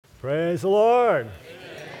Praise the Lord.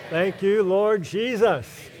 Thank you, Lord Jesus.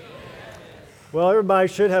 Well, everybody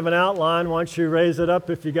should have an outline. Why don't you raise it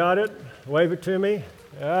up if you got it? Wave it to me.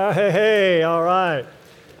 Hey, all right.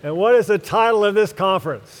 And what is the title of this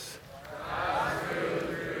conference?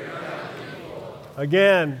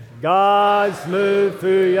 Again, God's move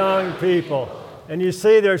through young people. And you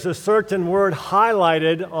see there's a certain word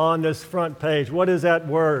highlighted on this front page. What is that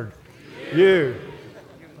word? You.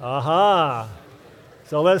 Aha.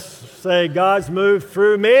 So let's say God's move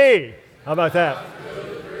through me. How about that?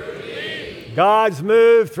 God's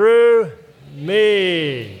move through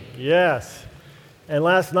me. Yes. And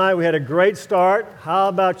last night we had a great start. How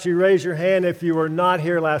about you raise your hand if you were not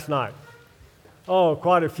here last night? Oh,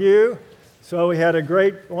 quite a few. So we had a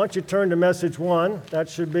great, why don't you turn to message 1. That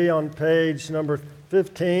should be on page number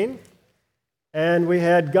 15. And we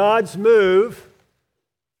had God's move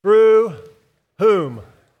through whom?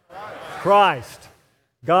 Christ.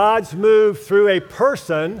 God's move through a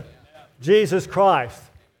person, Jesus Christ.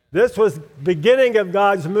 This was beginning of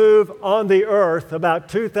God's move on the earth about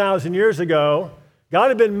 2,000 years ago. God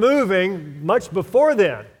had been moving much before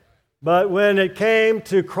then. But when it came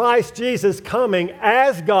to Christ Jesus coming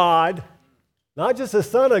as God, not just the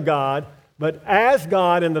Son of God, but as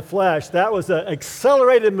God in the flesh, that was an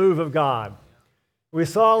accelerated move of God. We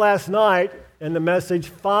saw last night in the message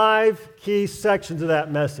 5 key sections of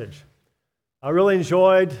that message. I really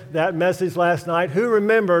enjoyed that message last night. Who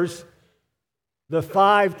remembers the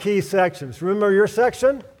 5 key sections? Remember your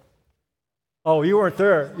section? Oh, you weren't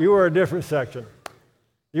there. You were a different section.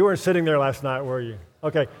 You weren't sitting there last night, were you?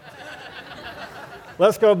 Okay.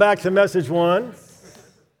 Let's go back to message 1.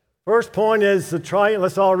 First point is the triune.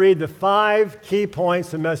 Let's all read the 5 key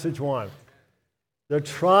points in message 1. The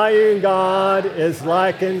triune God is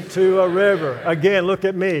likened to a river. Again, look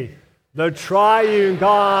at me. The triune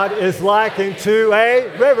God is likened to a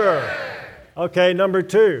river. Okay, number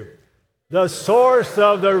 2. The source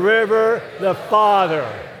of the river, the Father.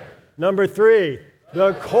 Number 3.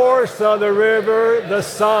 The course of the river, the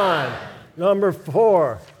Son. Number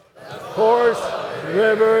 4. The course of the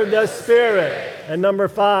river, the Spirit. And number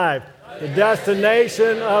 5. The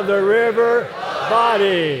destination of the river,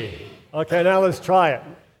 body. Okay, now let's try it.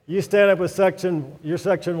 You stand up with your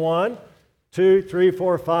section 1, 2, 3,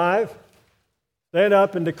 4, 5. Stand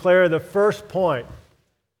up and declare the first point.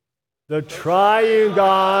 The triune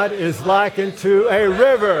God is likened to a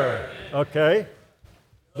river. Okay.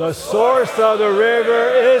 The source of the river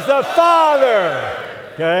is the Father.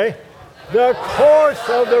 Okay. The course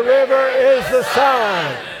of the river is the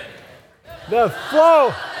Son. The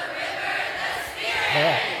flow.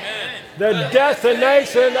 The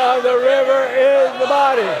destination of the river is the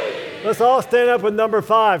body. Let's all stand up with number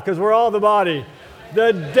 5 because we're all the body.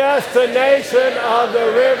 The destination of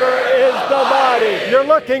the river is the body. You're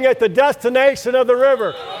looking at the destination of the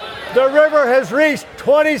river. The river has reached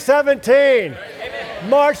 2017,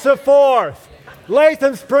 March the 4th.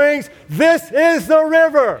 Latham Springs, this is the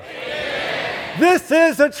river. This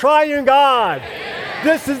is the triune God.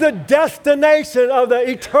 This is the destination of the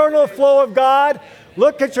eternal flow of God.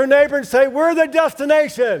 Look at your neighbor and say, we're the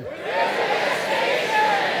destination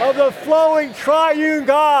of the flowing triune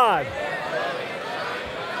God.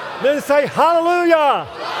 Then say, hallelujah.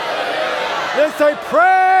 Then say,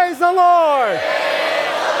 praise the Lord.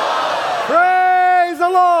 Praise the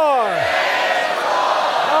Lord.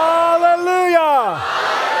 Hallelujah.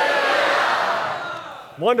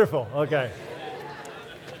 Wonderful. Okay.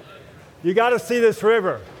 You got to see this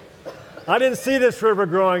river. I didn't see this river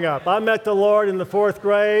growing up. I met the Lord in the 4th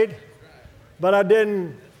grade, but I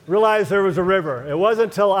didn't realize there was a river. It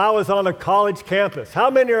wasn't until I was on a college campus.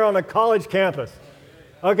 How many are on a college campus?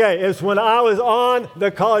 Okay, it's when I was on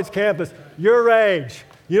the college campus, your age.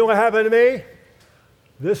 You know what happened to me?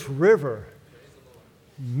 This river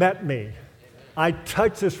met me. I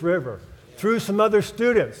touched this river through some other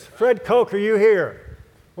students. Fred Koch, are you here?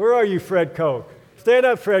 Where are you, Fred Koch? Stand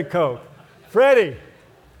up, Fred Koch. Freddie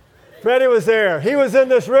was there. He was in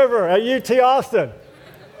this river at UT Austin.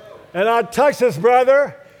 And I touched this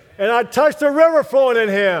brother, and I touched the river flowing in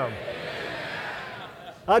him.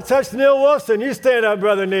 I touched Neil Wilson. You stand up,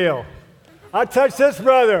 Brother Neil. I touched this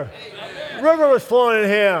brother. River was flowing in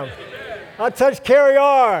him. I touched Kerry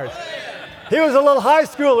Yard. He was a little high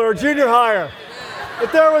schooler or junior higher.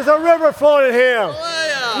 But there was a river flowing in him.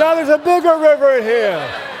 Now there's a bigger river in him.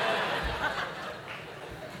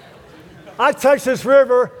 I touched this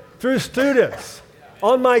river through students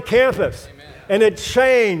on my campus, and it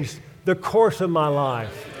changed the course of my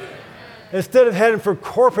life. Instead of heading for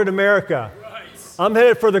corporate America, I'm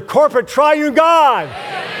headed for the corporate triune God.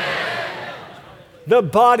 The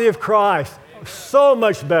body of Christ. so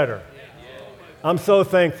much better. I'm so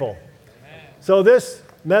thankful. So this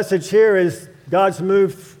message here is God's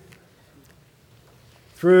move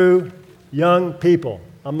through young people.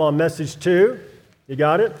 I'm on message 2. You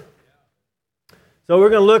got it? So we're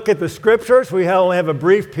going to look at the scriptures. We only have a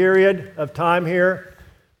brief period of time here.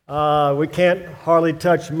 We can't hardly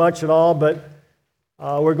touch much at all, but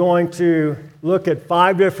we're going to look at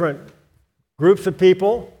 5 different groups of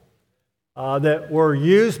people that were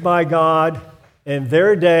used by God in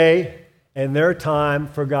their day and their time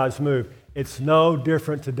for God's move. It's no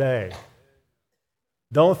different today.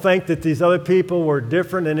 Don't think that these other people were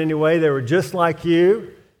different in any way. They were just like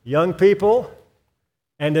you, young people,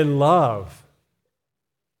 and in love.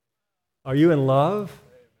 Are you in love?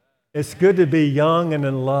 It's good to be young and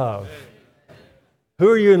in love. Who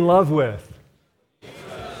are you in love with?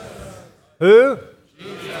 Jesus. Who?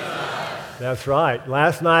 Jesus. That's right.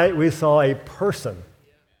 Last night we saw a person.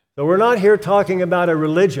 So we're not here talking about a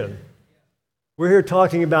religion. We're here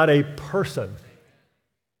talking about a person.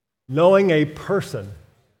 Knowing a person.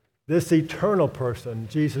 This eternal person,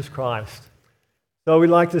 Jesus Christ. So we'd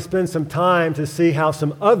like to spend some time to see how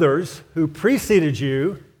some others who preceded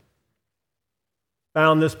you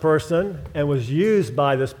found this person and was used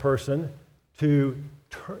by this person to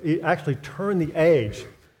actually turn the age.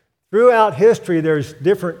 Throughout history, there's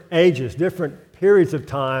different ages, different periods of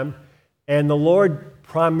time, and the Lord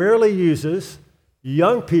primarily uses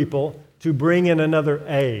young people to bring in another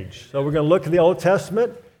age. So we're going to look at the Old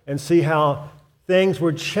Testament and see how things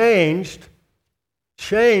were changed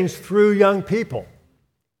through young people.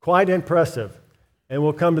 Quite impressive. And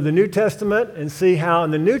we'll come to the New Testament and see how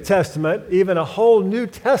in the New Testament, even a whole New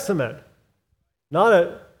Testament,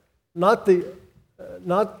 no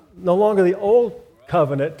longer the Old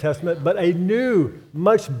Covenant Testament, but a new,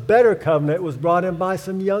 much better covenant was brought in by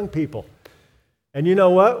some young people. And you know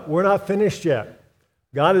what? We're not finished yet.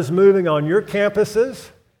 God is moving on your campuses,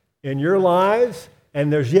 in your lives,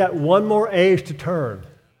 and there's yet one more age to turn.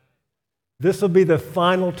 This will be the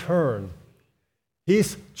final turn.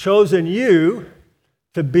 He's chosen you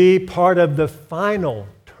to be part of the final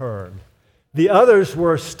turn. The others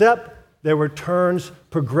were they were turns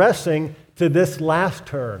progressing to this last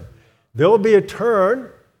turn. There will be a turn,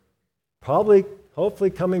 hopefully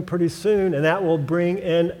coming pretty soon, and that will bring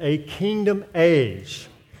in a kingdom age.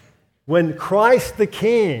 When Christ the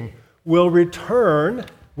King will return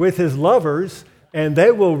with his lovers, and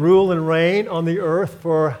they will rule and reign on the earth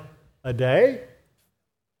for a day,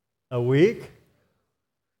 a week,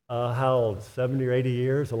 how old, 70 or 80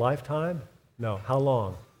 years, a lifetime? No, how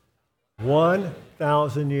long?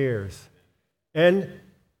 1,000 years. And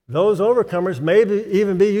those overcomers may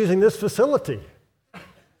even be using this facility.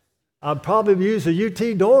 I'd probably use the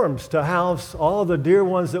UT dorms to house all the dear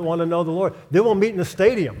ones that want to know the Lord. They will meet in the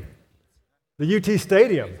stadium, the UT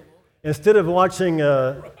stadium. Instead of watching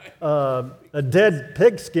a dead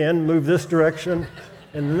pigskin move this direction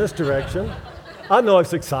and in this direction. I know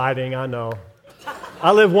it's exciting, I know.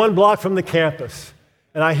 I live 1 block from the campus,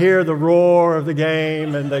 and I hear the roar of the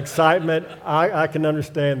game and the excitement. I can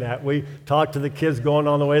understand that. We talk to the kids going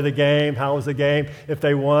on the way to the game. How was the game? If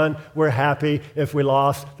they won, we're happy. If we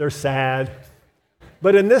lost, they're sad.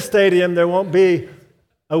 But in this stadium, there won't be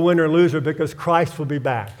a winner or loser because Christ will be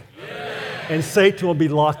back. And Satan will be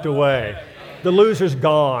locked away. The loser's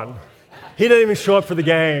gone. He didn't even show up for the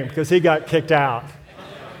game because he got kicked out.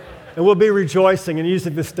 And we'll be rejoicing and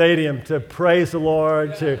using the stadium to praise the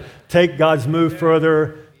Lord, to take God's move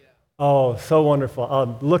further. Oh, so wonderful.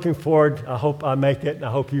 I'm looking forward. I hope I make it, and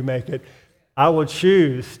I hope you make it. I will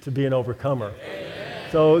choose to be an overcomer.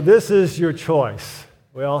 So this is your choice.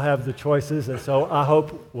 We all have the choices, and so I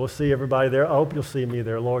hope we'll see everybody there. I hope you'll see me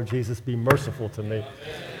there. Lord Jesus, be merciful to me.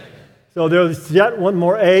 So there's yet one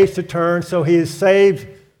more age to turn, so he has saved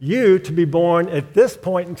you to be born at this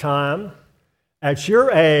point in time, at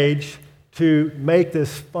your age, to make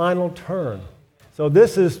this final turn. So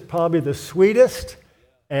this is probably the sweetest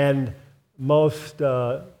and most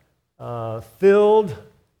filled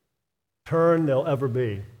turn there'll ever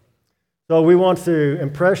be. So we want to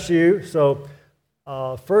impress you. So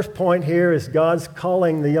first point here is God's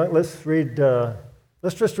calling the young. Let's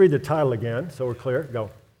just read the title again so we're clear. Go.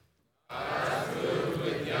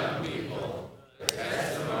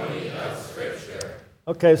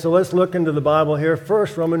 Okay, so let's look into the Bible here.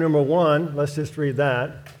 First, Roman number 1, let's just read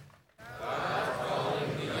that. God's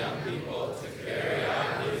calling the young people to carry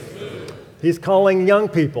out his move. He's calling young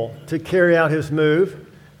people to carry out his move.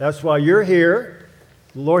 That's why you're here.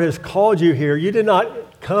 The Lord has called you here. You did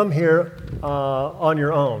not come here on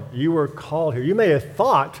your own. You were called here. You may have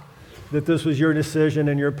thought that this was your decision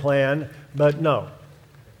and your plan, but no.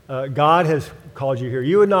 God has called you here.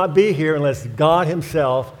 You would not be here unless God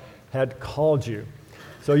himself had called you.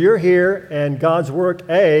 So you're here, and God's work,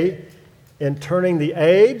 A, in turning the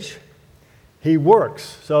age, he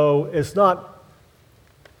works. So it's not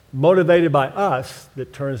motivated by us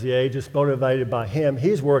that turns the age, it's motivated by him.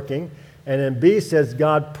 He's working. And then B says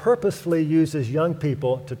God purposefully uses young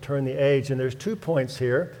people to turn the age. And there's 2 points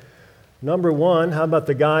here. Number one, how about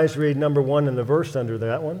the guys read number 1 in the verse under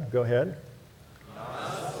that one? Go ahead.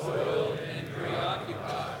 Not spoiled and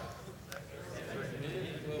preoccupied.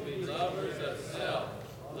 Many will be lovers of self,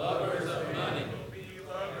 lovers of money,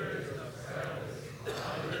 lovers of self,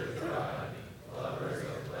 lovers of body, lovers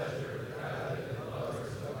of pleasure, and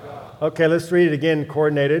lovers of God. Okay, let's read it again,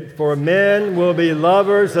 coordinated. For men will be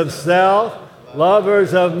lovers of self,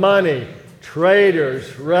 lovers of money,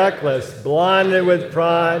 traitors, reckless, blinded with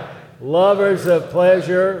pride, lovers of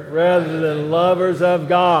pleasure rather than lovers of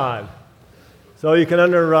God. So you can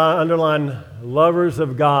underline lovers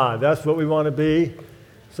of God. That's what we want to be.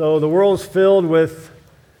 So the world's filled with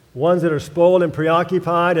ones that are spoiled and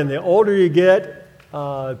preoccupied, and the older you get,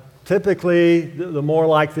 typically the more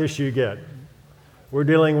like this you get. We're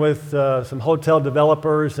dealing with some hotel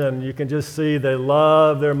developers, and you can just see they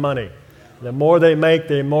love their money. The more they make,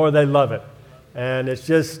 the more they love it. And it's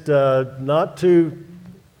just not too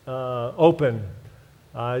open.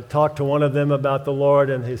 I talked to one of them about the Lord,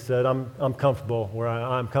 and he said, I'm comfortable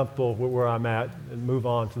I'm comfortable with where I'm at, and move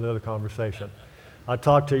on to the other conversation. I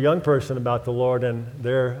talked to a young person about the Lord, and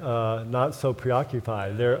they're not so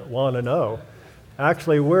preoccupied. They want to know.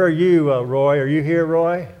 Actually, where are you, Roy? Are you here,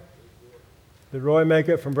 Roy? Did Roy make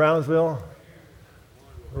it from Brownsville?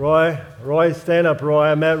 Roy, stand up, Roy.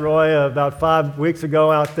 I met Roy about 5 weeks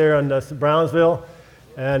ago out there in Brownsville,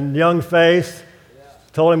 and young face.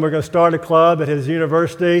 Told him we're going to start a club at his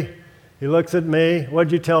university. He looks at me. What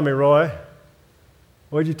did you tell me, Roy?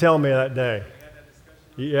 What did you tell me that day?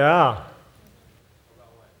 Yeah.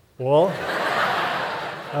 Well,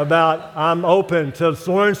 about I'm open to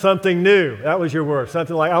learn something new. That was your word.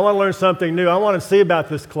 Something like, I want to learn something new. I want to see about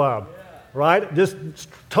this club. Right? Just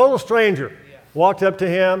total stranger. Walked up to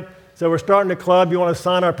him, said, we're starting a club. You want to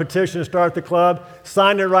sign our petition to start the club?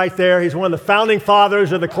 Signed it right there. He's one of the founding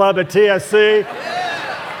fathers of the club at TSC.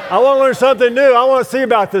 I want to learn something new. I want to see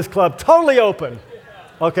about this club. Totally open.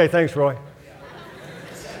 Okay, thanks, Roy.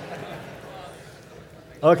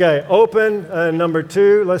 Okay, open. Number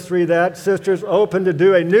 2, let's read that. Sisters, open to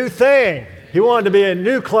do a new thing. He wanted to be a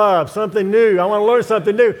new club, something new. I want to learn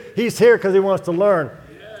something new. He's here because he wants to learn.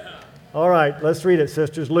 All right, let's read it,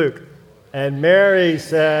 sisters. Luke. And Mary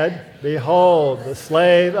said, behold, the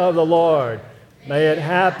slave of the Lord. May it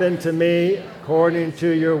happen to me according to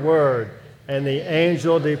your word. And the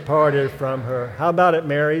angel departed from her. How about it,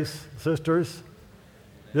 Mary's sisters?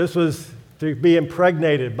 This was to be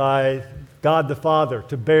impregnated by God the Father,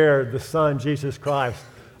 to bear the Son, Jesus Christ.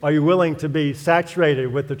 Are you willing to be saturated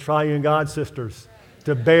with the triune God, sisters,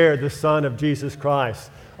 to bear the Son of Jesus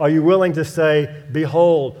Christ? Are you willing to say,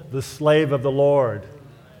 behold, the slave of the Lord?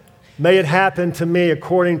 May it happen to me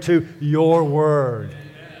according to your word.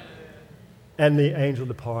 And the angel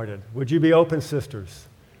departed. Would you be open, sisters,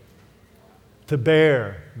 to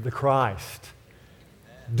bear the Christ?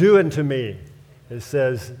 Do unto me. It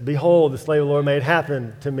says, behold, the slave of the Lord, may it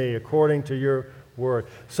happen to me according to your word.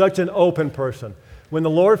 Such an open person. When the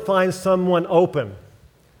Lord finds someone open,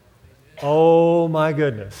 oh my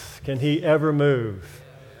goodness, can he ever move?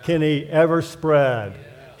 Can he ever spread?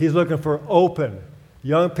 He's looking for open,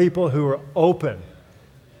 young people who are open.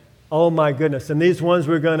 Oh my goodness. And these ones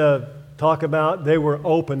we're going to talk about, they were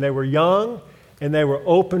open. They were young and they were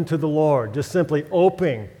open to the Lord. Just simply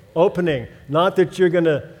opening. Not that you're going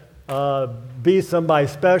to be somebody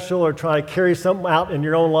special or try to carry something out in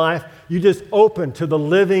your own life. You just open to the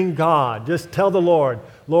living God. Just tell the Lord,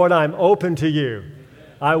 Lord, I'm open to you.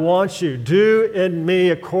 I want you. Do in me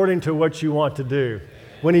according to what you want to do.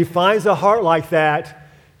 When he finds a heart like that,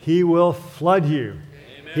 he will flood you.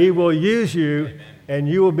 Amen. He will use you, amen, and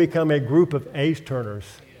you will become a group of ace-turners.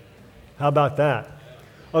 How about that?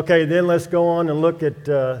 Okay, then let's go on and look at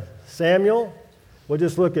Samuel. We'll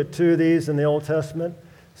just look at 2 of these in the Old Testament.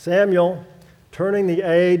 Samuel, turning the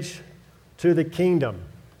age to the kingdom.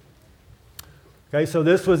 Okay, so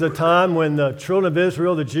this was a time when the children of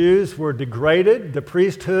Israel, the Jews, were degraded. The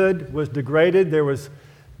priesthood was degraded. There was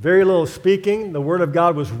very little speaking. The Word of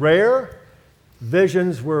God was rare.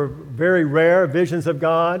 Visions were very rare, visions of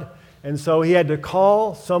God. And so he had to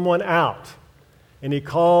call someone out. And he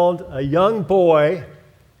called a young boy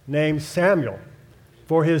named Samuel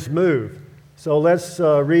for his move. So let's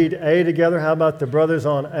read A together. How about the brothers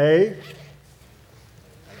on A?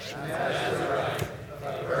 Nazarite,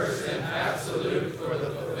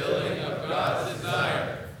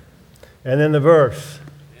 And then the verse.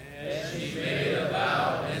 And she made a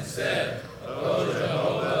vow and said, O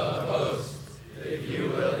Jehovah of hosts, if you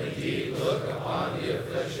will indeed look upon the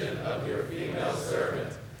affliction of your female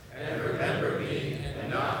servant, and remember me,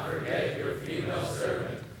 and not forget your female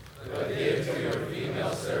servant, but give to your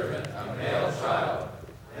female servant a male child,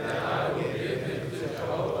 then I will give him to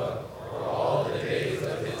Jehovah for all the days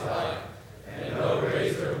of his life, and no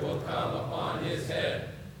razor will come upon his head.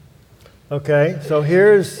 Okay, so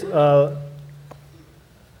here's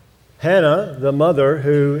Hannah, the mother,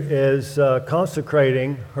 who is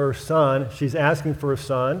consecrating her son. She's asking for a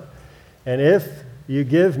son. And if you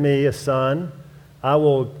give me a son, I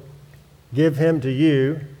will give him to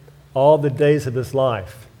you all the days of his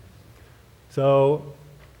life. So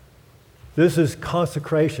this is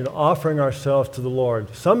consecration, offering ourselves to the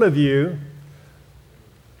Lord. Some of you,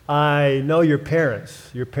 I know your parents.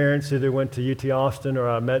 Your parents either went to UT Austin or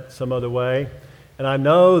I met some other way. And I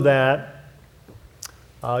know that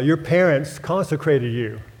your parents consecrated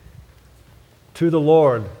you to the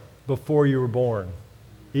Lord before you were born,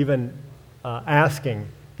 even asking,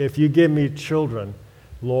 if you give me children,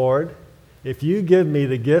 Lord, if you give me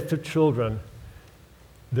the gift of children,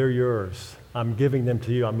 they're yours. I'm giving them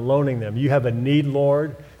to you. I'm loaning them. You have a need,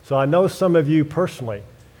 Lord. So I know some of you personally,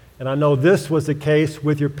 and I know this was the case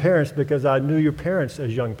with your parents because I knew your parents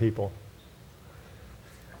as young people.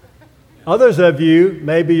 Others of you,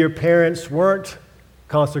 maybe your parents weren't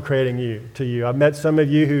consecrating you to you. I've met some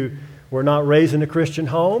of you who were not raised in a Christian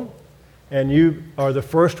home, and you are the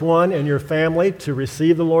first one in your family to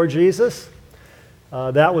receive the Lord Jesus.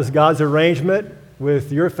 That was God's arrangement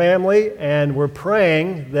with your family, and we're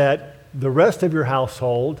praying that the rest of your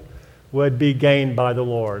household would be gained by the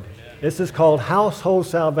Lord. This is called household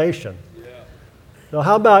salvation. So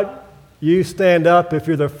how about you stand up if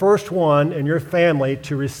you're the first one in your family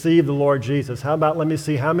to receive the Lord Jesus? How about, let me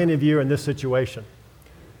see how many of you are in this situation.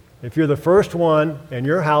 If you're the first one in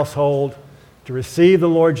your household to receive the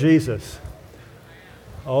Lord Jesus.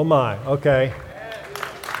 Oh my, okay.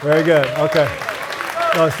 Very good, okay.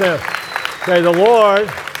 No, stand. Okay, the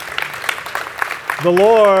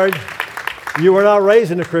Lord, you were not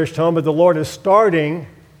raised in a Christian home, but the Lord is starting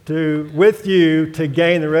with you to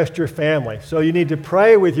gain the rest of your family. So you need to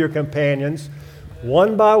pray with your companions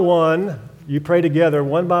one by one. You pray together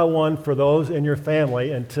one by one for those in your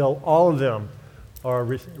family until all of them are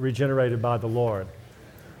regenerated by the Lord.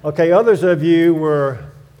 Okay, others of you were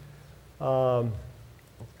born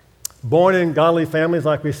in godly families,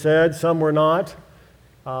 like we said. Some were not.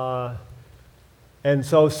 And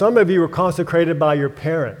so some of you were consecrated by your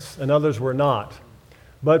parents, and others were not.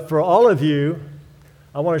 But for all of you,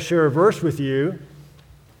 I want to share a verse with you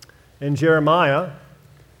in Jeremiah.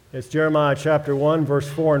 It's Jeremiah chapter 1, verse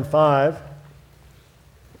 4 and 5,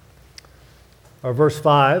 or verse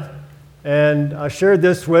 5. And I shared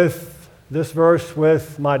this verse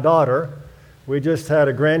with my daughter. We just had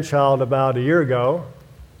a grandchild about a year ago.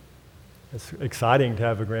 It's exciting to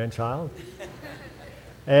have a grandchild.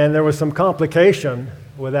 And there was some complication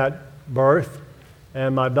with that birth,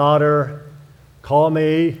 and my daughter called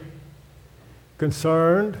me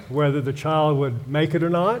concerned whether the child would make it or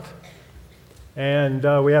not. And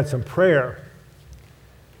we had some prayer.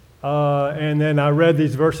 And then I read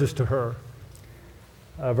these verses to her.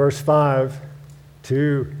 Verse 5,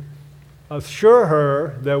 to assure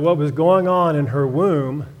her that what was going on in her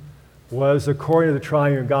womb was according to the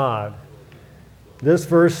triune God. This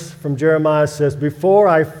verse from Jeremiah says, before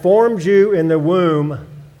I formed you in the womb,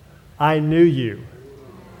 I knew you.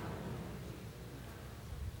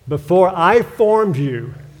 Before I formed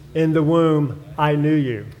you in the womb, I knew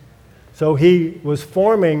you. So he was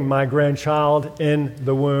forming my grandchild in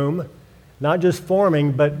the womb, not just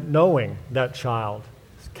forming, but knowing that child,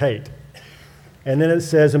 Kate. And then it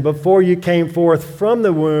says, and before you came forth from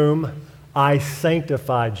the womb, I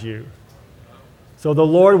sanctified you. So the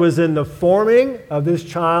Lord was in the forming of this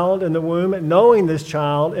child in the womb, knowing this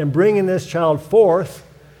child and bringing this child forth.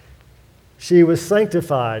 She was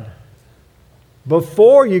sanctified.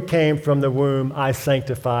 Before you came from the womb, I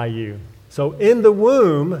sanctify you. So in the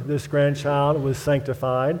womb, this grandchild was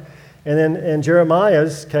sanctified. And then in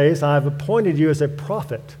Jeremiah's case, I've appointed you as a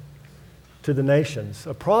prophet to the nations.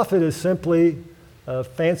 A prophet is simply a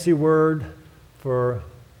fancy word for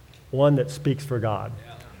one that speaks for God.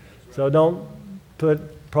 So don't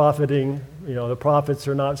put profiting, the prophets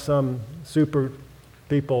are not some super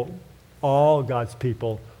people. All God's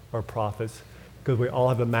people are prophets because we all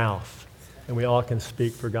have a mouth and we all can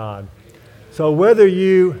speak for God. So whether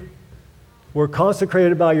you were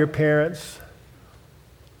consecrated by your parents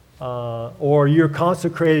or you're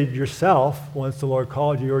consecrated yourself once the Lord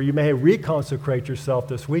called you, or you may reconsecrate yourself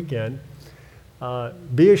this weekend,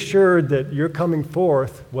 be assured that your coming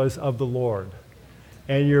forth was of the Lord.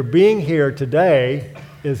 And your being here today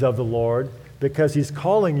is of the Lord because he's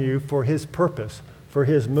calling you for his purpose, for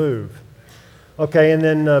his move. Okay, and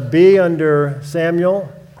then B under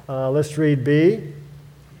Samuel. Let's read B.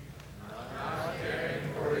 Not caring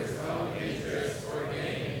for his own interest or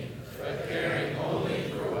gain, but caring only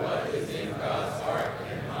for what is in God's heart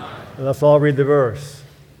and mind. And let's all read the verse.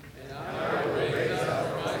 And I will raise up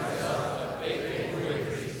for myself a faithful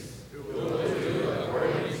priest, who will do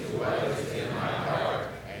according to what is in my heart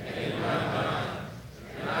and in my mind.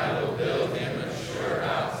 And I will build him a sure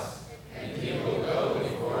house, and he will go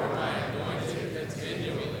before my anointed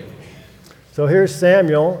continually. So here's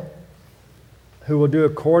Samuel, who will do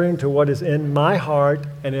according to what is in my heart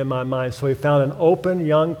and in my mind. So he found an open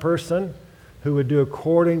young person who would do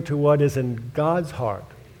according to what is in God's heart.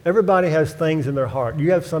 Everybody has things in their heart.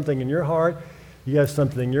 You have something in your heart. You have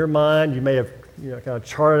something in your mind. You may have kind of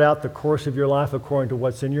charted out the course of your life according to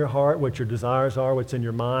what's in your heart, what your desires are, what's in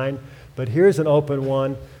your mind. But here's an open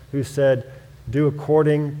one who said, do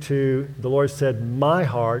according to, the Lord said, my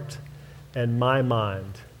heart and my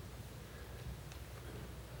mind.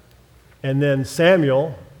 And then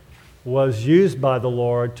Samuel was used by the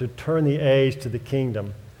Lord to turn the age to the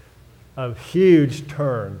kingdom. A huge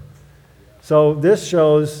turn. So this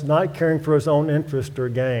shows not caring for his own interest or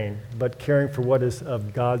gain, but caring for what is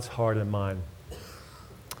of God's heart and mind.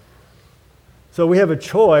 So we have a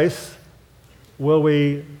choice. Will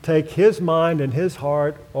we take his mind and his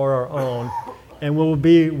heart or our own? And will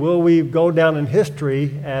we go down in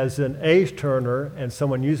history as an age turner and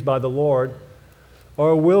someone used by the Lord?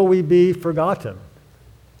 Or will we be forgotten?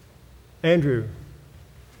 Andrew,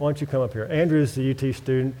 why don't you come up here? Andrew is the UT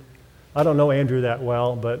student. I don't know Andrew that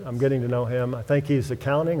well, but I'm getting to know him. I think he's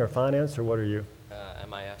accounting or finance, or what are you?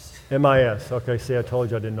 MIS. MIS. Okay, see, I told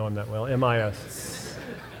you I didn't know him that well. MIS.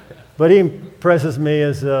 But he impresses me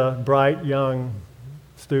as a bright, young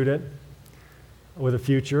student with a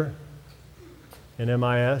future in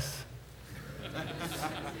MIS.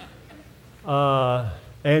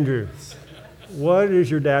 Andrew. What is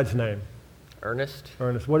your dad's name? Ernest.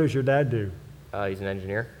 Ernest. What does your dad do? He's an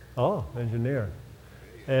engineer. Oh, engineer.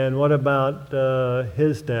 And what about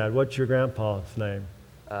his dad? What's your grandpa's name?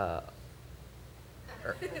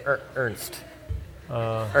 Ernst.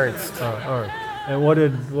 Ernst. And what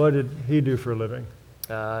did he do for a living?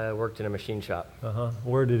 Worked in a machine shop.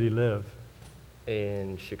 Where did he live?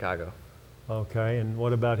 In Chicago. Okay. And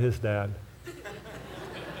what about his dad?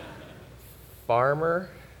 Farmer.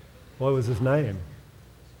 What was his name?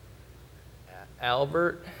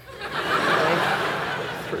 Albert.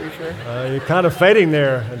 I'm pretty sure. You're kind of fading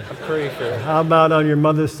there. I'm pretty sure. How about on your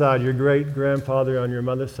mother's side? Your great-grandfather on your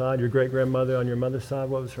mother's side? Your great-grandmother on your mother's side?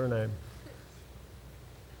 What was her name?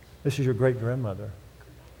 This is your great-grandmother.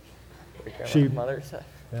 Mother's side?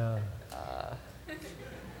 Yeah.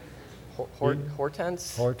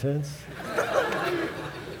 Hortense? Hortense.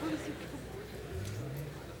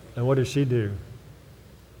 And what does she do?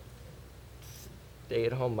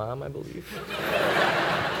 Stay-at-home mom, I believe.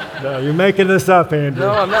 No, you're making this up, Andrew.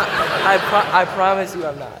 No, I'm not. I promise you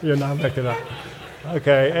I'm not. You're not making it up.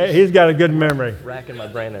 Okay, he's got a good memory. Racking my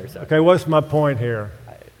brain there. So. Okay, what's my point here?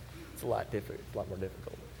 It's a lot different. It's a lot more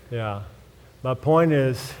difficult. Yeah. My point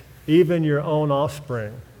is, even your own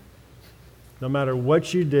offspring, no matter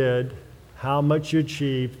what you did, how much you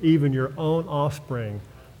achieved, even your own offspring,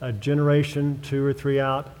 a generation, 2 or 3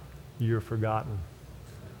 out, you're forgotten.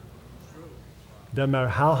 Doesn't matter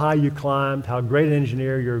how high you climbed, how great an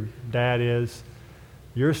engineer your dad is,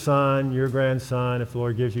 your son, your grandson, if the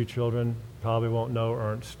Lord gives you children, probably won't know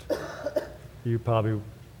Ernst. You probably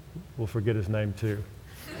will forget his name too.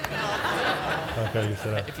 Okay, you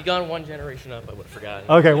said that. If you'd gone one generation up, I would have forgotten.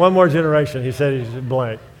 Okay, one more generation. He said he's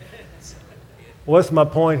blank. What's my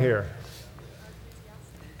point here?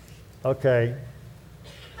 Okay.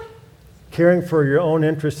 Caring for your own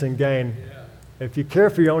interest and gain. If you care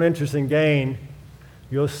for your own interest and gain,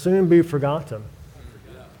 you'll soon be forgotten.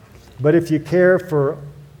 But if you care for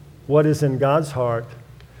what is in God's heart,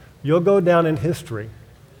 you'll go down in history,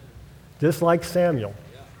 just like Samuel.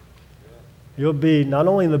 You'll be not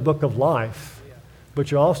only in the book of life, but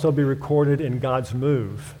you'll also be recorded in God's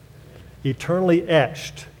move, eternally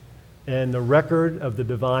etched in the record of the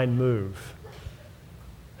divine move.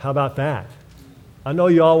 How about that? I know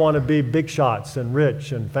you all want to be big shots and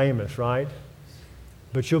rich and famous, right?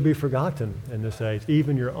 But you'll be forgotten in this age,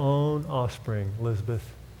 even your own offspring, Elizabeth.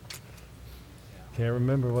 Can't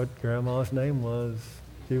remember what Grandma's name was.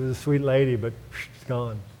 She was a sweet lady, but she's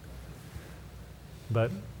gone.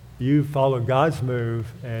 But you follow God's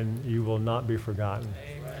move, and you will not be forgotten.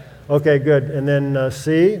 Amen. Okay, good. And then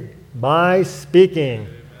C, by speaking.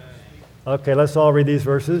 Okay, let's all read these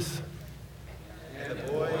verses. And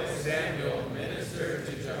the boy Samuel ministered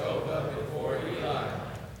to Jehovah before Eli.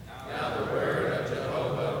 Now the word of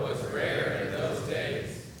Jehovah was rare in those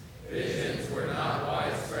days. Visions were not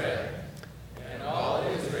widespread. And all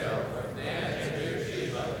Israel, from Dan to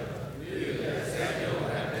Beersheba, knew that Samuel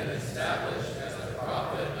had been established as a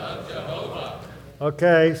prophet of Jehovah.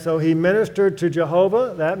 Okay, so he ministered to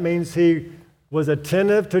Jehovah. That means he was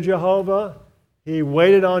attentive to Jehovah. He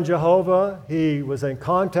waited on Jehovah. He was in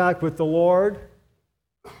contact with the Lord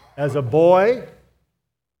as a boy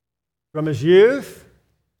from his youth.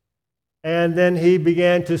 And then he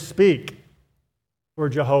began to speak for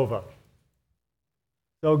Jehovah.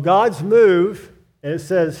 So God's move, and it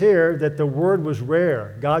says here that the word was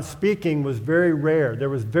rare. God's speaking was very rare. There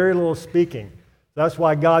was very little speaking. That's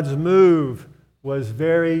why God's move was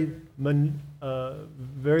very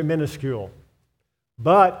minuscule.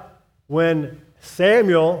 But when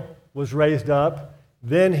Samuel was raised up,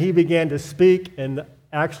 then he began to speak, and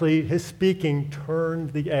actually his speaking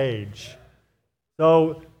turned the age.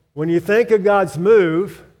 So when you think of God's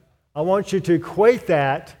move, I want you to equate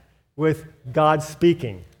that with God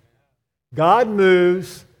speaking. God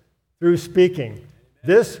moves through speaking.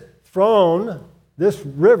 This throne, this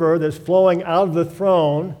river that's flowing out of the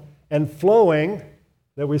throne and flowing,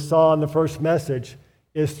 that we saw in the first message,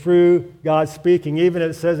 is through God speaking. Even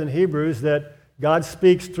it says in Hebrews that God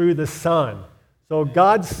speaks through the Son. So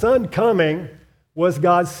God's Son coming was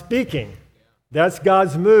God speaking. That's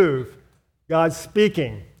God's move, God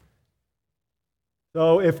speaking.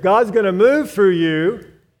 So if God's going to move through you,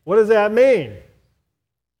 what does that mean?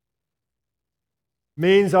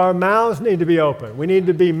 Means our mouths need to be open. We need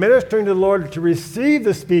to be ministering to the Lord to receive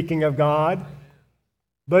the speaking of God.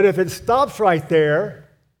 But if it stops right there,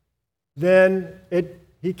 then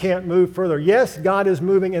He can't move further. Yes, God is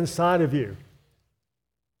moving inside of you.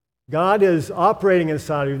 God is operating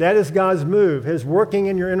inside of you. That is God's move. His working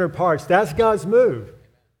in your inner parts. That's God's move.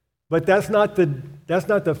 But that's not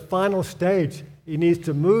the final stage. He needs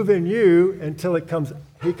to move in you until He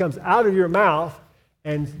comes out of your mouth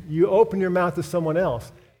and you open your mouth to someone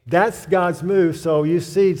else. That's God's move. So you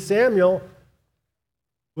see, Samuel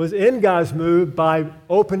was in God's move by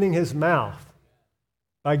opening his mouth,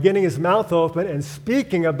 by getting his mouth open and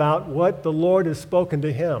speaking about what the Lord has spoken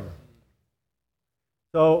to him.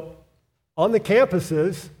 So on the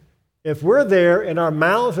campuses, if we're there and our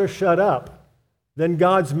mouths are shut up, then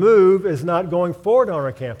God's move is not going forward on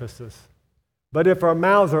our campuses. But if our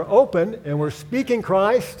mouths are open and we're speaking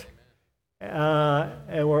Christ,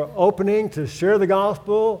 and we're opening to share the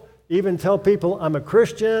gospel, even tell people I'm a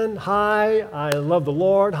Christian, hi, I love the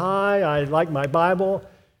Lord, hi, I like my Bible,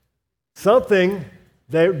 something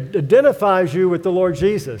that identifies you with the Lord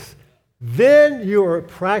Jesus, then you are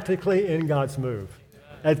practically in God's move.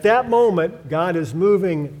 At that moment, God is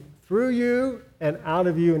moving through you and out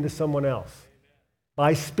of you into someone else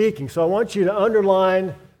by speaking. So I want you to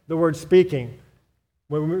underline the word speaking.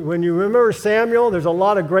 When you remember Samuel, there's a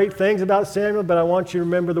lot of great things about Samuel, but I want you to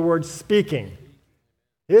remember the word speaking.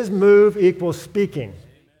 His move equals speaking.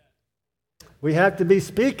 We have to be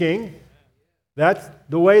speaking. That's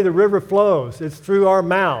the way the river flows. It's through our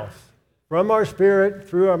mouths, from our spirit,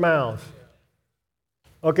 through our mouths.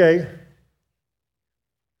 Okay.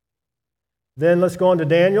 Then let's go on to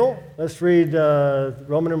Daniel. Let's read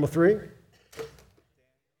Roman number 3.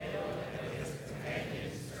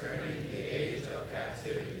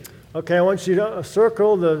 Okay, I want you to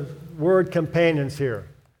circle the word companions here.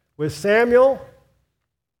 With Samuel,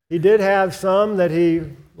 he did have some that he,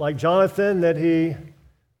 like Jonathan, that he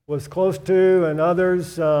was close to and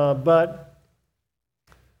others, but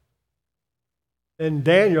in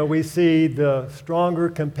Daniel we see the stronger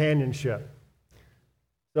companionship.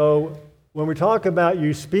 So when we talk about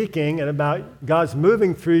you speaking and about God's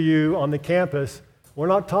moving through you on the campus, we're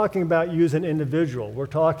not talking about you as an individual. We're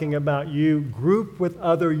talking about you group with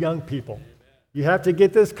other young people. You have to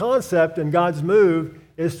get this concept, and God's move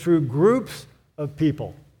is through groups of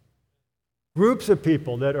people. Groups of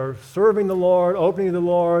people that are serving the Lord, opening the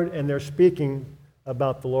Lord, and they're speaking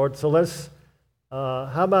about the Lord. So how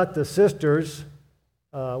about the sisters?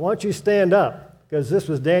 Why don't you stand up? Because this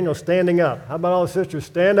was Daniel standing up. How about all the sisters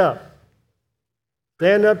stand up?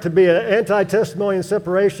 Stand up to be an anti-testimony and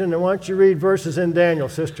separation. And why don't you read verses in Daniel,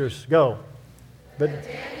 sisters? Go. But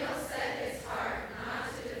Daniel set his heart not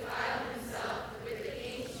to defile himself with the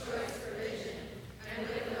king's choice provision and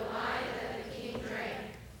with the wine that the king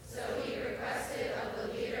drank. So he requested of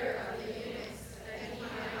the leader of the eunuchs that he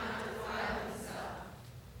might not defile himself.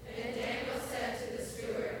 Then Daniel said to the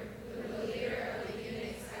steward, whom the leader of the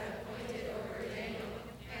eunuchs had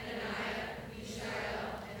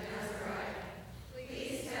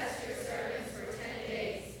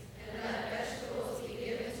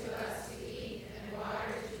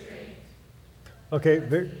Okay,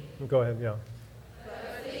 go ahead, yeah.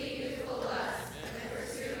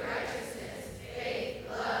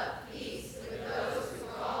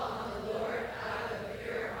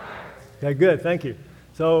 Okay, good, thank you.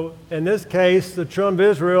 So in this case, the children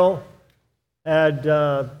of Israel had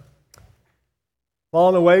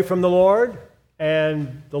fallen away from the Lord,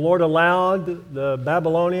 and the Lord allowed the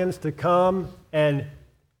Babylonians to come and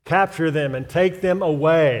capture them and take them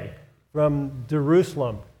away from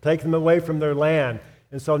Jerusalem, take them away from their land.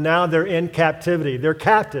 And so now they're in captivity. They're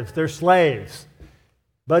captives, they're slaves.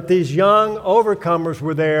 But these young overcomers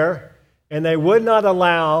were there, and they would not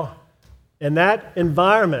allow, in that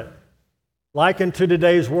environment, likened to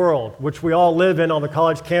today's world, which we all live in on the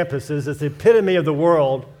college campuses, it's the epitome of the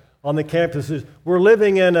world on the campuses. We're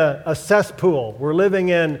living in a cesspool. We're living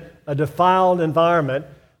in a defiled environment,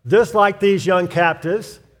 just like these young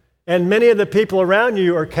captives. And many of the people around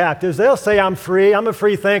you are captives. They'll say, I'm free, I'm a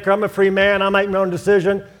free thinker, I'm a free man, I make my own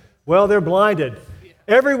decision. Well, they're blinded.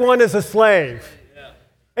 Everyone is a slave.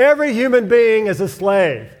 Every human being is a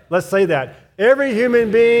slave. Let's say that. Every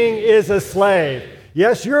human being is a slave.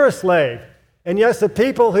 Yes, you're a slave. And yes, the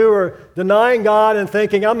people who are denying God and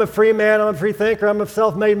thinking, I'm a free man, I'm a free thinker, I'm a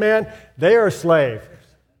self-made man, they are a slave.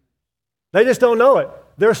 They just don't know it.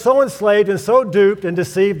 They're so enslaved and so duped and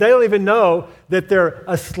deceived, they don't even know that they're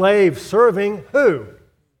a slave serving who?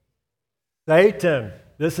 Satan.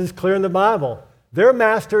 This is clear in the Bible. Their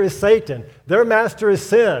master is Satan. Their master is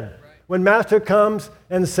sin. When master comes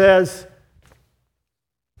and says,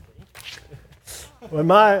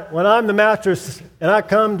 when I'm the master and I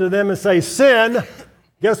come to them and say, sin,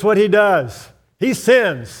 guess what he does? He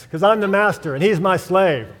sins because I'm the master and he's my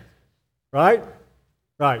slave. Right?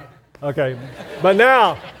 Right. Okay. But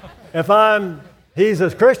now, if he's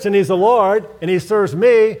a Christian, he's the Lord, and he serves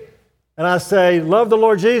me, and I say, love the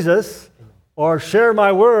Lord Jesus, or share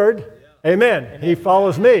my word, amen. He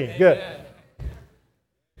follows me. Good.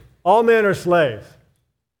 All men are slaves.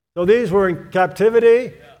 So these were in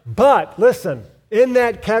captivity, but listen, in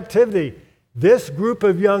that captivity, this group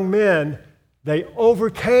of young men, they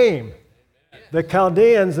overcame. The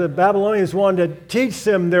Chaldeans, the Babylonians, wanted to teach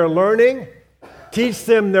them their learning, teach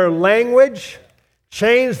them their language,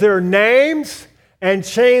 change their names, and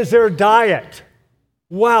change their diet.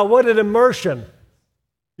 Wow, what an immersion.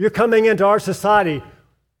 You're coming into our society.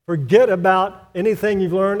 Forget about anything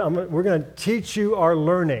you've learned. We're going to teach you our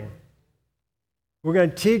learning. We're going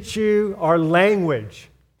to teach you our language.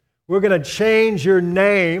 We're going to change your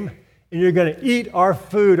name, and you're going to eat our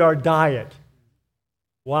food, our diet.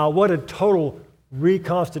 Wow, what a total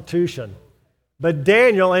reconstitution. But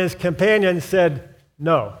Daniel and his companions said,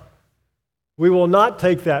 no, we will not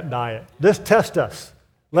take that diet. Just test us.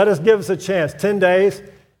 Let us give us a chance. 10 days.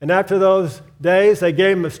 And after those days, they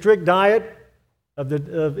gave him a strict diet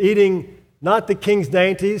of eating not the king's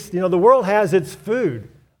dainties. You know, the world has its food.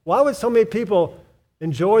 Why would so many people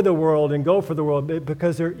enjoy the world and go for the world?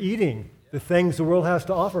 Because they're eating the things the world has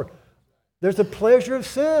to offer. There's a pleasure of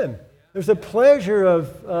sin. There's a pleasure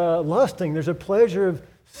of lusting. There's a pleasure of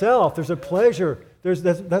self. There's a pleasure.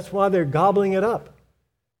 That's why they're gobbling it up.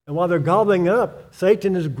 And while they're gobbling it up,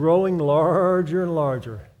 Satan is growing larger and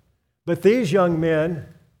larger. But these young men,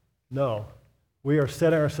 no. We are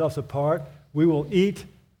setting ourselves apart. We will eat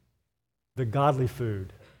the godly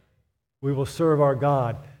food. We will serve our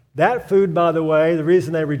God. That food, by the way, the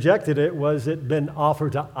reason they rejected it was it had been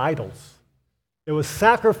offered to idols. It was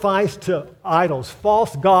sacrificed to idols,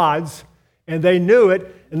 false gods, and they knew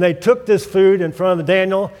it, and they took this food in front of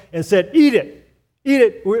Daniel and said, eat it. Eat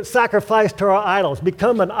it. We're sacrificed to our idols.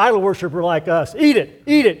 Become an idol worshiper like us. Eat it.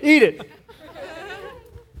 Eat it. Eat it.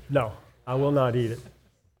 No, I will not eat it.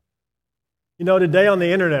 You know, today on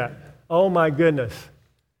the internet, oh my goodness,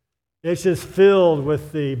 it's just filled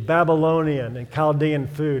with the Babylonian and Chaldean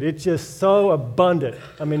food. It's just so abundant.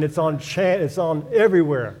 I mean, it's on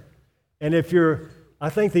everywhere. And I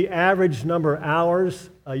think the average number of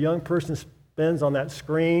hours a young person spends on that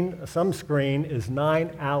screen, some screen, is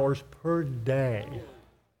 9 hours per day.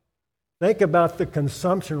 Think about the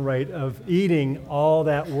consumption rate of eating all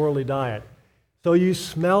that worldly diet. So you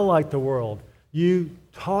smell like the world. You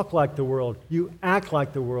talk like the world. You act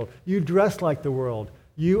like the world. You dress like the world.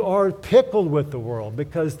 You are pickled with the world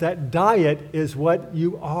because that diet is what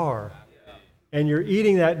you are. And you're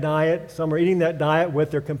eating that diet. Some are eating that diet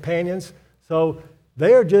with their companions. So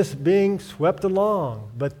they are just being swept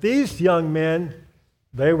along. But these young men,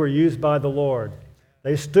 they were used by the Lord.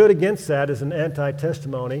 They stood against that as an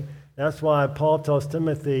anti-testimony. That's why Paul tells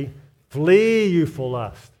Timothy, flee youthful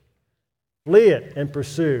lust. Flee it and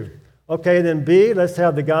pursue. Okay, then B, let's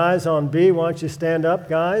have the guys on B. Why don't you stand up,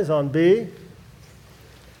 guys, on B?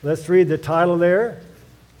 Let's read the title there.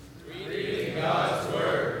 Reading God's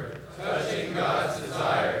Word, touching God's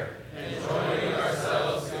desire, and joining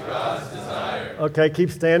ourselves to God's desire. Okay, keep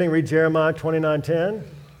standing. Read Jeremiah 29:10.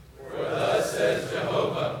 For thus says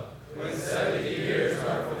Jehovah, when 70 years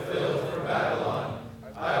are fulfilled for Babylon,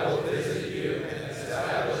 I will visit you and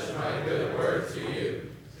establish my good word to you,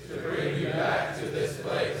 to bring you back to this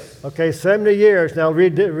place. Okay, 70 years. Now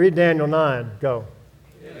read Daniel 9. Go.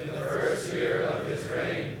 In the first year of his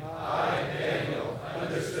reign, I, Daniel,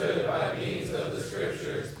 understood by means of the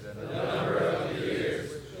Scriptures the number of the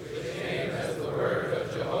years, which came as the word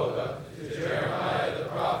of Jehovah to Jeremiah the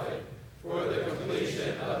prophet, for the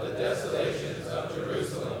completion of the desolations of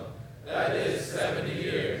Jerusalem, that is 70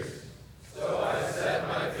 years. So I set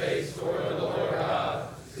my face toward the Lord God,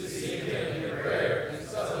 to seek him in prayer and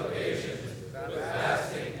supplication, with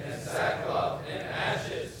fasting and sackcloth and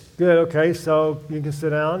ashes. Good, okay, so you can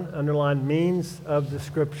sit down. Underline means of the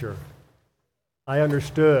Scripture. I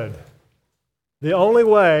understood. The only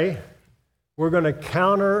way we're going to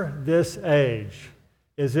counter this age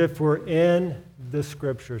is if we're in the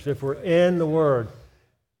Scriptures, if we're in the Word.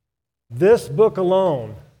 This book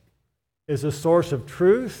alone is a source of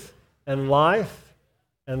truth and life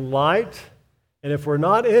and light, and if we're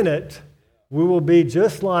not in it, we will be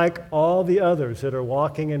just like all the others that are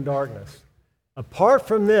walking in darkness. Apart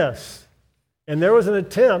from this, and there was an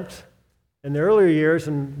attempt in the earlier years,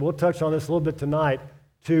 and we'll touch on this a little bit tonight,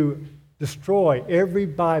 to destroy every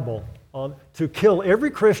Bible, to kill every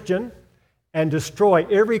Christian and destroy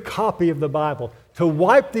every copy of the Bible, to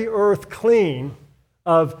wipe the earth clean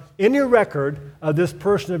of any record of this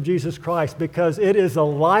person of Jesus Christ, because it is the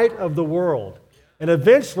light of the world. And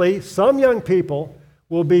eventually, some young people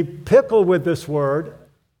will be pickled with this word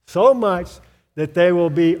so much that they will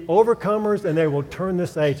be overcomers and they will turn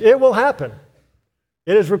this age. It will happen.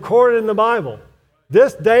 It is recorded in the Bible.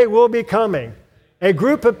 This day will be coming. A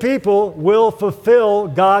group of people will fulfill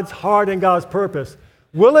God's heart and God's purpose.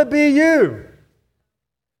 Will it be you?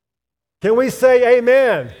 Can we say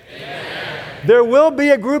amen? Amen. There will be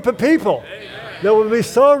a group of people that will be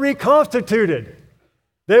so reconstituted.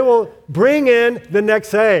 They will bring in the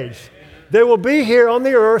next age. They will be here on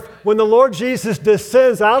the earth when the Lord Jesus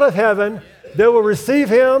descends out of heaven. They will receive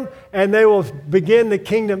him and they will begin the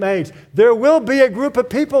kingdom age. There will be a group of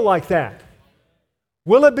people like that.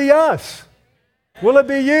 Will it be us? Will it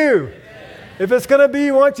be you? If it's going to be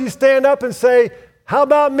you, why don't you stand up and say, how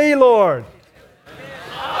about me, Lord?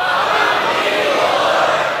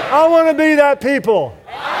 I want to be that people.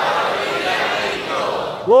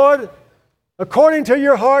 Lord, according to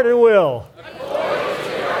your heart and will.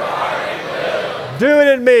 Do it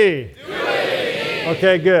in me.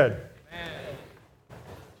 Okay, good.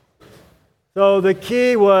 So the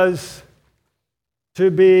key was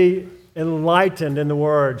to be enlightened in the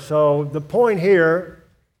Word. So the point here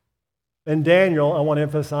in Daniel, I want to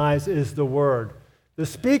emphasize, is the Word. The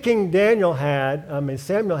speaking Samuel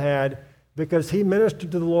had, because he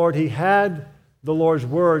ministered to the Lord, he had the Lord's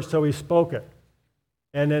Word, so he spoke it.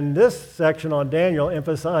 And in this section on Daniel,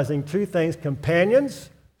 emphasizing two things: companions.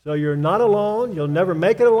 So you're not alone. You'll never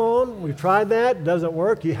make it alone. We tried that. It doesn't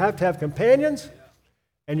work. You have to have companions.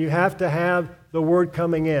 And you have to have the word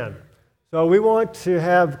coming in. So we want to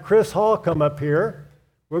have Chris Hall come up here.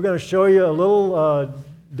 We're going to show you a little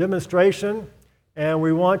demonstration, and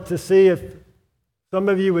we want to see if some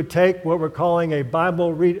of you would take what we're calling a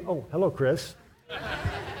Bible read. Oh, hello, Chris.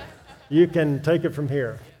 You can take it from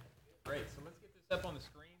here. Great. So let's get this up on the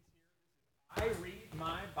screen here.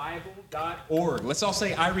 iReadMyBible.org. Let's all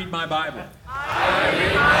say, I read my Bible. I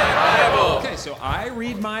read my Bible. Okay, so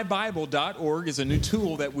iReadMyBible.org is a new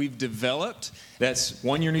tool that we've developed. That's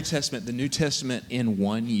 1 year New Testament, the New Testament in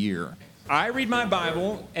 1 year. I read my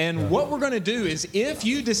Bible, and what we're going to do is, if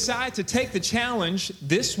you decide to take the challenge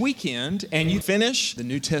this weekend and you finish the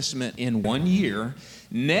New Testament in 1 year,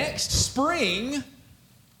 next spring,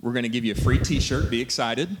 we're going to give you a free t-shirt. Be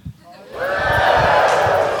excited.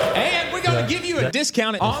 And we're going to give you a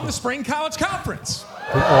discount on the Spring College Conference.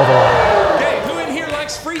 Okay, who in here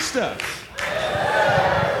likes free stuff?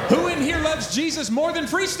 Who in here loves Jesus more than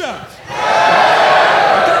free stuff?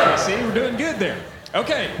 Okay, see, we're doing good there.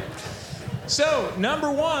 Okay. So,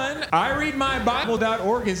 number one,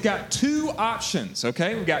 iReadMyBible.org has got two options,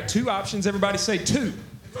 okay? We've got two options. Everybody say two.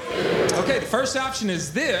 Okay, the first option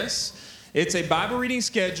is this. It's a Bible reading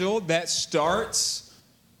schedule that starts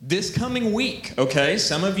this coming week, okay?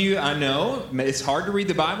 Some of you, I know, it's hard to read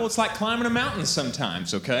the Bible. It's like climbing a mountain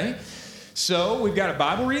sometimes, okay? So we've got a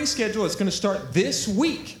Bible reading schedule that's going to start this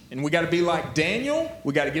week. And we got to be like Daniel.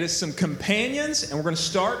 We got to get us some companions. And we're going to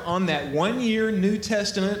start on that 1 year New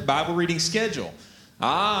Testament Bible reading schedule.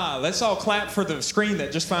 Let's all clap for the screen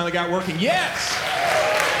that just finally got working. Yes!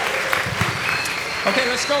 Okay,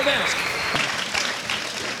 let's scroll down.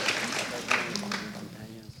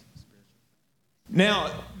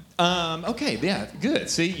 Now, okay, yeah, good.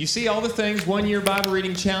 See, you see all the things, 1-year Bible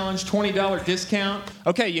reading challenge, $20 discount.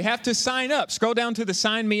 Okay, you have to sign up. Scroll down to the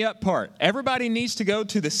sign me up part. Everybody needs to go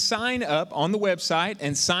to the sign up on the website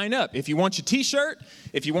and sign up. If you want your t-shirt,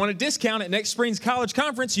 if you want a discount at next spring's college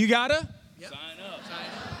conference, you gotta? Yep. Sign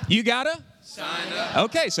up. You gotta? Sign up.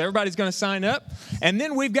 Okay, so everybody's gonna sign up. And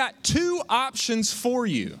then we've got 2 options for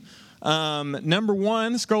you. Number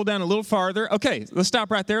 1, scroll down a little farther. Okay, let's stop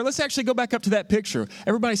right there. Let's actually go back up to that picture.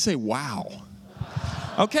 Everybody say, wow.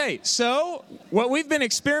 Okay, so what we've been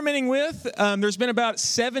experimenting with, there's been about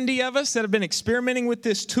 70 of us that have been experimenting with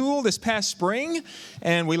this tool this past spring,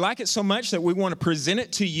 and we like it so much that we want to present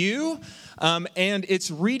it to you. And it's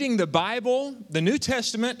reading the Bible, the New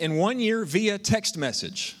Testament, in 1 year via text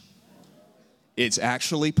message. It's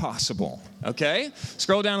actually possible, okay?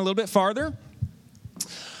 Scroll down a little bit farther.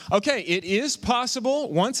 Okay, it is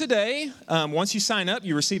possible once a day. Once you sign up,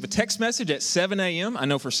 you receive a text message at 7 a.m. I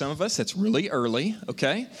know for some of us that's really early,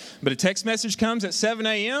 okay? But a text message comes at 7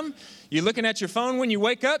 a.m. You're looking at your phone when you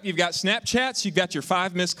wake up. You've got Snapchats. You've got your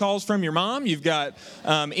 5 missed calls from your mom. You've got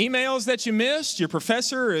emails that you missed. Your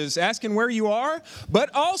professor is asking where you are. But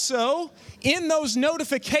also, in those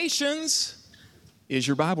notifications is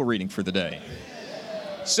your Bible reading for the day.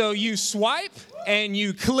 So you swipe and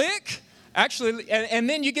you click. Actually, and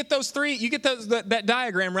then you get that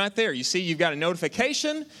diagram right there. You see, you've got a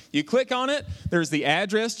notification. You click on it. There's the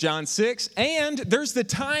address, John 6, and there's the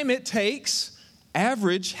time it takes,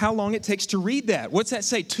 average, how long it takes to read that. What's that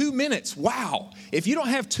say? 2 minutes. Wow. If you don't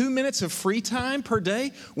have 2 minutes of free time per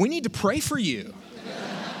day, we need to pray for you.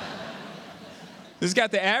 It's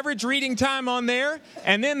got the average reading time on there,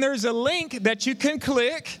 and then there's a link that you can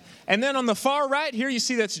click. And then on the far right here, you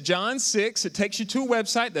see that's John 6. It takes you to a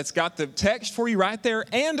website that's got the text for you right there.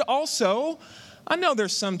 And also, I know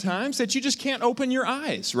there's sometimes that you just can't open your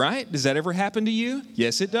eyes, right? Does that ever happen to you?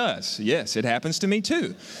 Yes, it does. Yes, it happens to me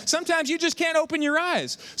too. Sometimes you just can't open your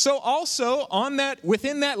eyes. So also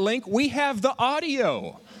within that link, we have the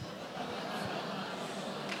audio.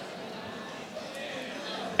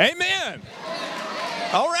 Amen.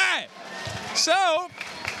 All right. So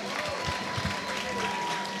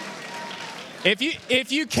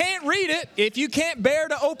If you can't read it, if you can't bear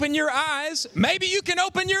to open your eyes, maybe you can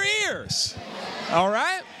open your ears. All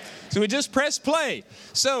right? So we just press play.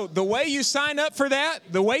 So the way you sign up for that,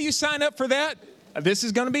 this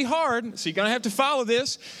is going to be hard, so you're going to have to follow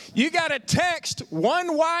this. You got to text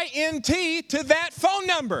 1YNT to that phone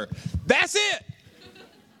number. That's it.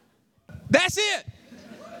 That's it.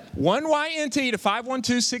 1YNT to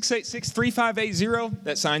 512-686-3580.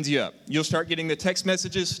 That signs you up. You'll start getting the text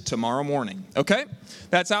messages tomorrow morning. Okay?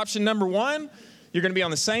 That's option number 1. You're going to be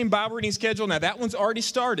on the same Bible reading schedule. Now, that one's already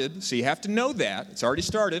started, so you have to know that. It's already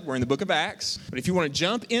started. We're in the book of Acts. But if you want to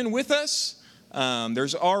jump in with us,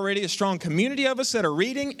 there's already a strong community of us that are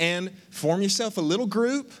reading, and form yourself a little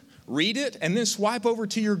group, read it, and then swipe over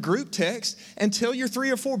to your group text and tell your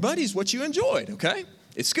 3 or 4 buddies what you enjoyed, okay?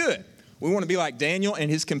 It's good. We want to be like Daniel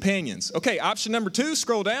and his companions. Okay, option number 2,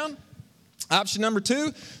 scroll down. Option number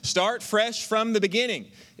 2, start fresh from the beginning.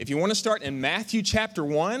 If you want to start in Matthew chapter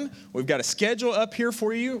 1, we've got a schedule up here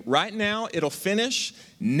for you. Right now, it'll finish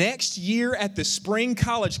next year at the Spring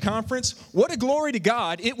College Conference. What a glory to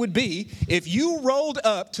God it would be if you rolled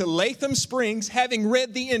up to Latham Springs having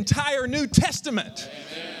read the entire New Testament.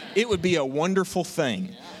 Amen. It would be a wonderful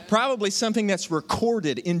thing. Probably something that's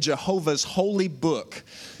recorded in Jehovah's holy book.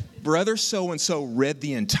 Brother so-and-so read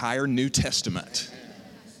the entire New Testament.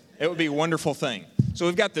 It would be a wonderful thing. So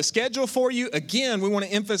we've got the schedule for you. Again, we want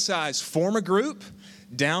to emphasize, form a group,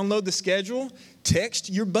 download the schedule,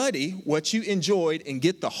 text your buddy what you enjoyed, and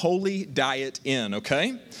get the holy diet in,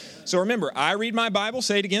 okay? So remember, I read my Bible.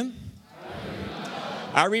 Say it again.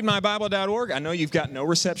 iReadMyBible.org. I know you've got no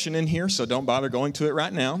reception in here, so don't bother going to it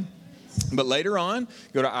right now. But later on,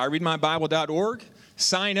 go to iReadMyBible.org.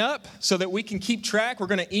 Sign up so that we can keep track. We're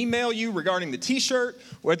going to email you regarding the t-shirt,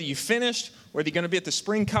 whether you finished, whether you're going to be at the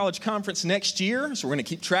Spring College Conference next year. So we're going to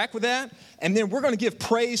keep track with that. And then we're going to give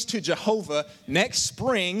praise to Jehovah next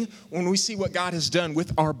spring when we see what God has done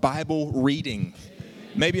with our Bible reading.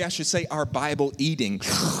 Maybe I should say our Bible eating.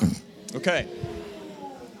 Okay.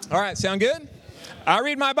 All right, sound good? I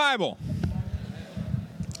read my Bible.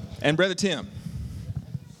 And Brother Tim.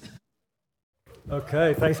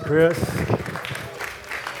 Okay, thanks, Chris.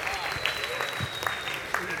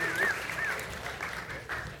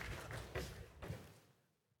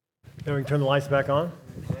 Now we can turn the lights back on.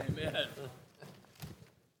 Amen.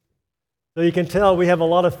 So you can tell we have a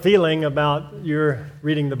lot of feeling about your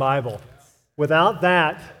reading the Bible. Without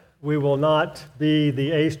that, we will not be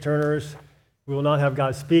the ace turners. We will not have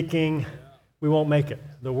God speaking. We won't make it.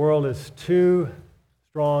 The world is too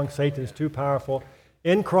strong. Satan is too powerful.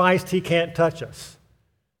 In Christ, he can't touch us.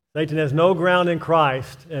 Satan has no ground in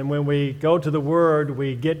Christ, and when we go to the Word,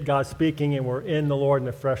 we get God speaking, and we're in the Lord in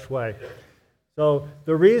a fresh way. So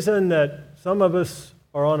the reason that some of us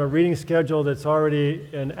are on a reading schedule that's already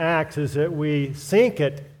in Acts is that we sync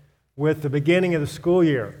it with the beginning of the school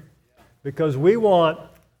year, because we want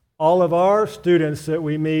all of our students that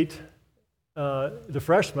we meet, the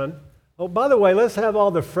freshmen. Oh, by the way, let's have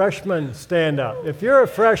all the freshmen stand up. If you're a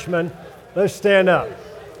freshman, let's stand up.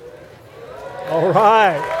 All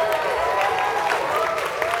right.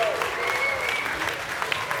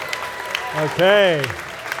 Okay.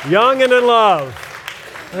 Young and in love.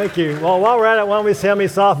 Thank you. Well, while we're at it, why don't we see how many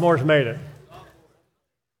sophomores made it?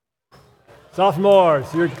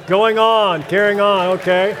 Sophomores, you're going on, carrying on.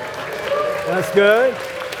 Okay. That's good.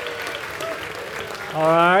 All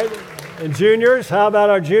right. And juniors, how about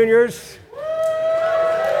our juniors?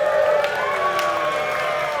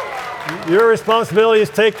 Your responsibility is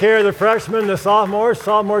to take care of the freshmen, the sophomores.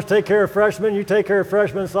 Sophomores take care of freshmen. You take care of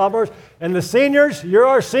freshmen and sophomores. And the seniors, you're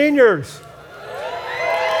our seniors.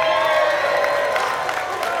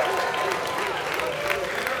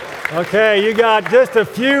 Okay, you got just a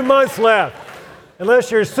few months left. Unless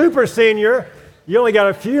you're a super senior, you only got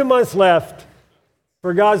a few months left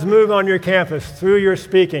for God's move on your campus through your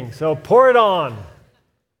speaking. So pour it on.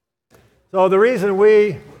 So the reason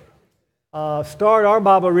we start our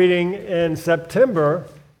Bible reading in September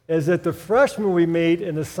is that the freshmen we meet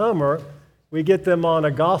in the summer, we get them on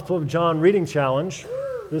a Gospel of John reading challenge,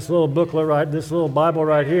 this little booklet this little Bible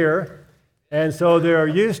right here. And so they're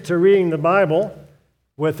used to reading the Bible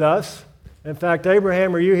with us. In fact,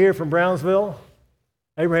 Abraham, are you here from Brownsville?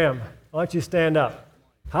 Abraham, why don't you stand up?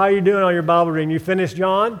 How are you doing on your Bible reading? You finished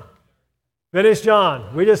John? Finished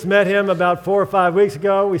John. We just met him about 4 or 5 weeks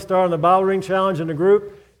ago. We started on the Bible reading challenge in the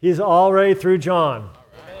group. He's already through John.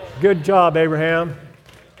 Good job, Abraham.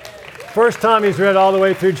 First time he's read all the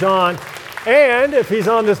way through John. And if he's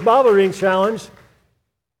on this Bible reading challenge,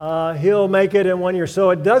 he'll make it in 1 year.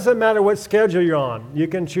 So it doesn't matter what schedule you're on. You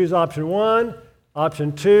can choose option 1,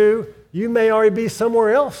 option 2. You may already be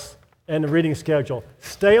somewhere else in the reading schedule.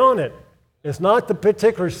 Stay on it. It's not the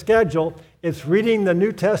particular schedule. It's reading the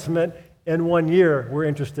New Testament in 1 year we're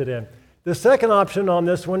interested in. The second option on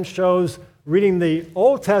this one shows reading the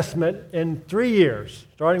Old Testament in 3 years,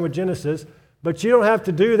 starting with Genesis, but you don't have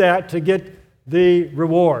to do that to get the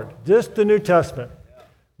reward, just the New Testament.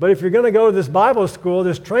 But if you're going to go to this Bible school,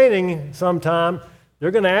 this training sometime, they're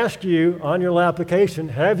going to ask you on your application,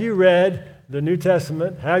 have you read the New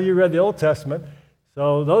Testament? Have you read the Old Testament?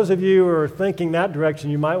 So those of you who are thinking that direction,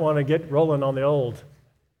 you might want to get rolling on the old.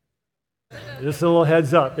 Just a little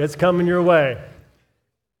heads up, it's coming your way.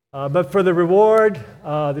 But for the reward,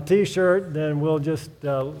 the T-shirt, then we'll just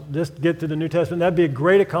get to the New Testament. That'd be a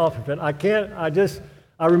great accomplishment.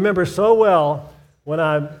 I remember so well when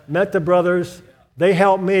I met the brothers. They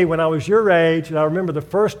helped me when I was your age, and I remember the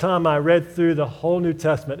first time I read through the whole New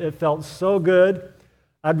Testament. It felt so good.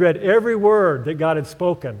 I'd read every word that God had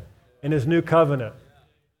spoken in His new covenant,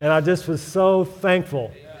 and I just was so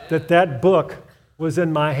thankful that that book was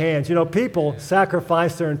in my hands. You know, people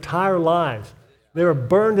sacrificed their entire lives. They were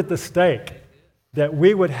burned at the stake that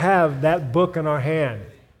we would have that book in our hand.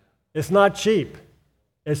 It's not cheap.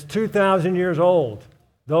 It's 2,000 years old,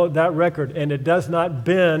 though that record, and it does not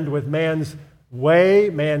bend with man's way,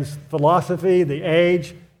 man's philosophy, the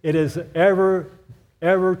age. It is ever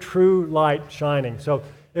true light shining. So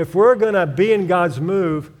if we're going to be in God's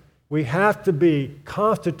move, we have to be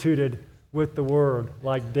constituted with the Word,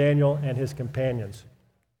 like Daniel and his companions.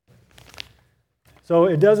 So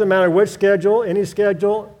it doesn't matter which schedule, any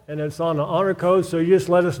schedule, and it's on the honor code, so you just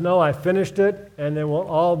let us know I finished it, and then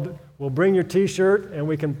we'll bring your T-shirt, and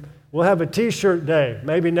we'll have a T-shirt day.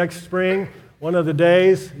 Maybe next spring, one of the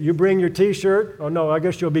days, you bring your T-shirt. Oh no, I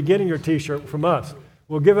guess you'll be getting your T-shirt from us.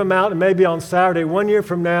 We'll give them out, and maybe on Saturday, 1 year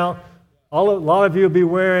from now, a lot of you will be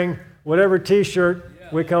wearing whatever T-shirt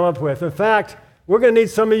we come up with. In fact, we're going to need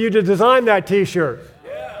some of you to design that T-shirt.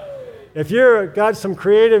 If you've got some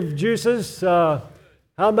creative juices, how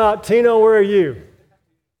about Tino, where are you?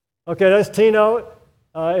 Okay, that's Tino.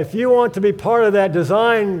 If you want to be part of that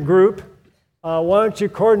design group, why don't you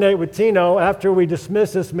coordinate with Tino after we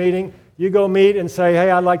dismiss this meeting? You go meet and say,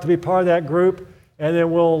 hey, I'd like to be part of that group, and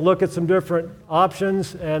then we'll look at some different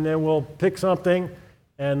options, and then we'll pick something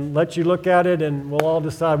and let you look at it, and we'll all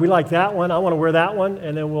decide, we like that one, I want to wear that one,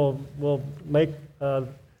 and then we'll make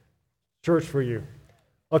church for you.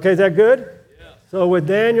 Okay, is that good? Yeah. So with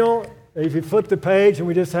Daniel, if you flip the page, and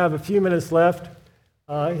we just have a few minutes left,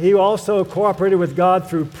 he also cooperated with God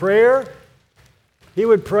through prayer. He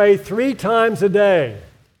would pray 3 times a day.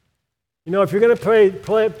 You know, if you're going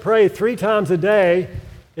to pray 3 times a day,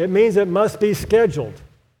 it means it must be scheduled.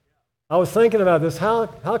 I was thinking about this. How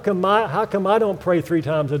come I don't pray 3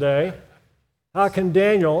 times a day? How can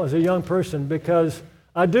Daniel as a young person? Because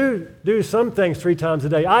I do some things 3 times a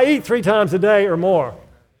day. I eat 3 times a day or more.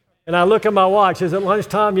 And I look at my watch. Is it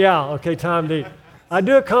lunchtime? Yeah. Okay, time to eat. I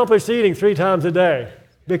do accomplish eating 3 times a day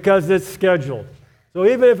because it's scheduled. So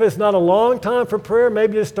even if it's not a long time for prayer,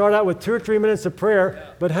 maybe just start out with 2 or 3 minutes of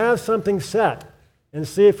prayer, but have something set and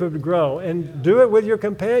see if it would grow. And do it with your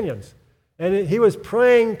companions. And he was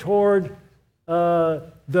praying toward,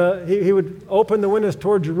 he would open the windows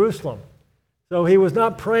toward Jerusalem. So he was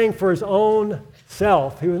not praying for his own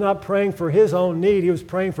self. He was not praying for his own need. He was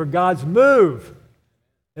praying for God's move.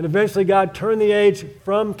 And eventually God turned the age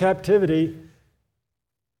from captivity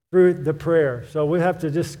through the prayer. So we have to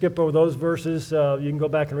just skip over those verses. You can go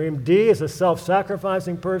back and read them. D is a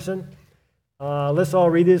self-sacrificing person. Let's all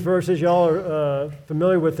read these verses. Y'all are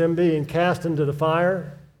familiar with them being cast into the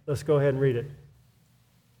fire. Let's go ahead and read it.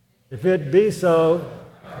 If it be so,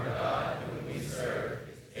 our God, whom we serve,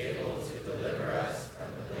 is able to deliver us from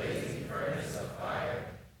the blazing furnace of fire,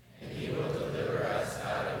 and he will deliver us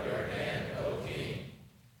out of your hand, O king.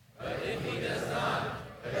 But if he does not,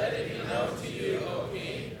 let it be known to you, O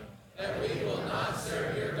king, that we will not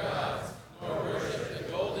serve your gods, nor worship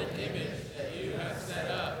the golden image that you have set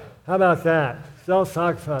up. How about that?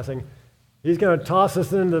 Self-sacrificing. He's going to toss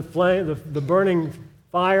us into the flame, the burning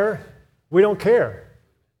fire. We don't care.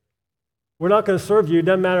 We're not going to serve you. It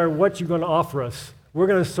doesn't matter what you're going to offer us. We're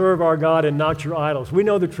going to serve our God and not your idols. We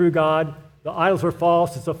know the true God. The idols are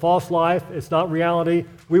false. It's a false life. It's not reality.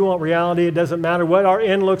 We want reality. It doesn't matter what our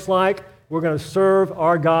end looks like. We're going to serve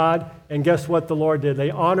our God. And guess what the Lord did? They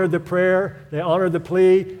honored the prayer. They honored the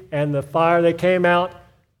plea. And the fire, they came out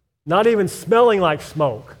not even smelling like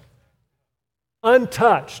smoke.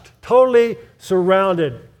 Untouched. Totally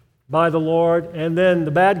surrounded by the Lord. And then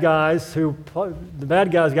the bad guys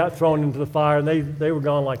got thrown into the fire, and they were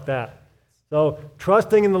gone like that. So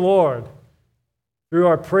trusting in the Lord through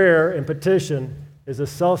our prayer and petition is a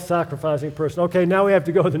self-sacrificing person. Okay, now we have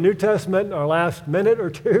to go to the New Testament, our last minute or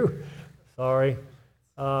two. Sorry.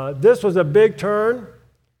 This was a big turn.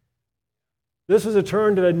 This was a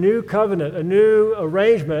turn to a new covenant, a new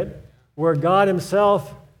arrangement where God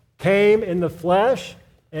himself came in the flesh,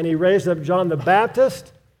 and he raised up John the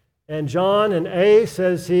Baptist. And John in A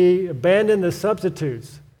says he abandoned the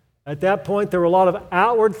substitutes. At that point, there were a lot of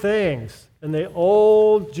outward things in the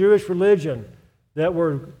old Jewish religion that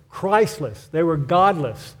were Christless. They were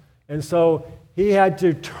godless. And so he had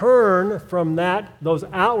to turn from those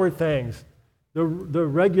outward things, the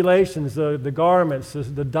regulations, the garments,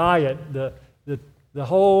 the diet, the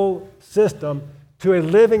whole system, to a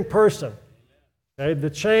living person. Okay? The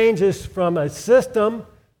change is from a system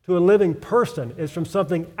to a living person. It's from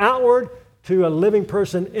something outward to a living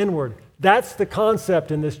person inward. That's the concept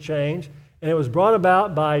in this change. And it was brought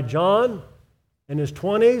about by John in his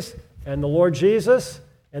 20s and the Lord Jesus.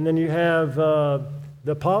 And then you have the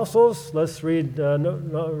apostles. Let's read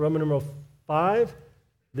Roman numeral 5.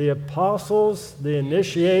 The apostles, the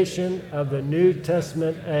initiation of the New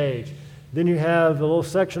Testament age. Then you have a little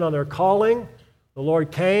section on their calling. The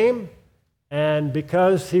Lord came, and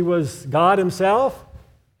because he was God himself,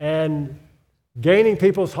 and gaining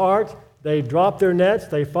people's hearts, they dropped their nets,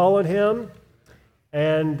 they followed him.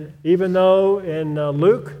 And even though in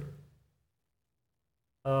Luke,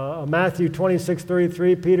 Matthew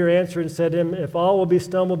 26:33, Peter answered and said to him, if all will be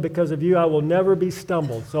stumbled because of you, I will never be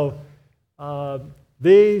stumbled. So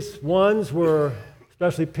these ones were,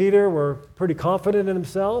 especially Peter, were pretty confident in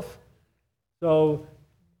himself. So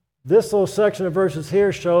this little section of verses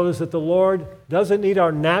here shows that the Lord doesn't need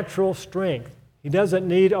our natural strength. He doesn't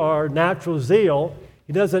need our natural zeal.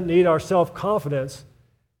 He doesn't need our self-confidence.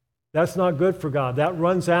 That's not good for God. That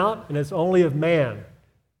runs out, and it's only of man.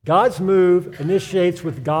 God's move initiates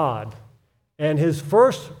with God. And his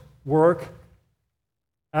first work,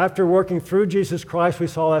 after working through Jesus Christ, we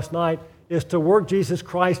saw last night, is to work Jesus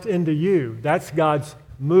Christ into you. That's God's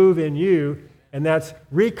move in you, and that's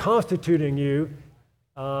reconstituting you.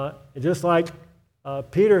 Just like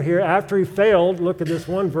Peter here, after he failed, look at this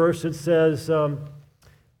one verse. It says,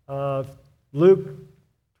 Luke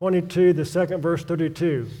 22, the second verse,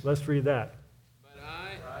 32. Let's read that. But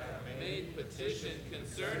I made petition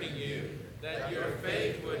concerning you that your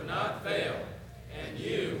faith would not fail, and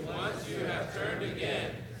you, once you have turned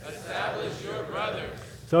again, establish your brothers.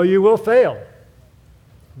 So you will fail.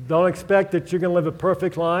 Don't expect that you're going to live a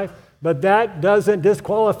perfect life, but that doesn't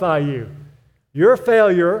disqualify you. Your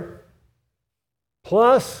failure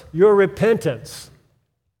plus your repentance.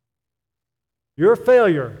 Your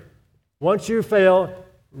failure, once you fail,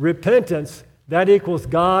 repentance, that equals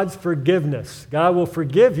God's forgiveness. God will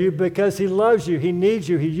forgive you because He loves you, He needs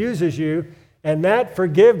you, He uses you, and that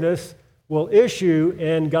forgiveness will issue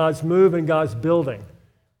in God's move and God's building.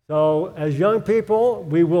 So as young people,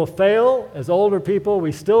 we will fail. As older people,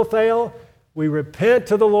 we still fail. We repent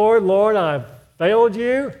to the Lord. Lord, I've failed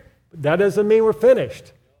you. That doesn't mean we're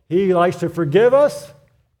finished. He likes to forgive us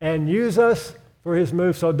and use us for His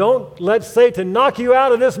move. So don't let Satan knock you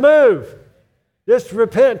out of this move. Just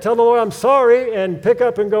repent, tell the Lord, I'm sorry, and pick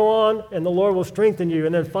up and go on, and the Lord will strengthen you.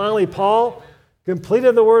 And then finally, Paul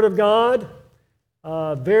completed the Word of God.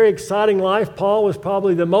 Very exciting life. Paul was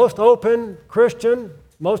probably the most open Christian,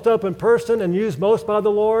 most open person, and used most by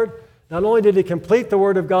the Lord. Not only did he complete the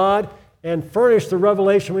Word of God and furnish the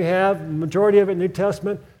revelation we have, the majority of it in the New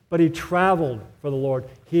Testament, but he traveled for the Lord.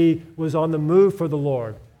 He was on the move for the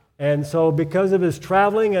Lord. And so because of his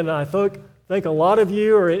traveling, and I think a lot of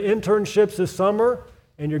you are in internships this summer,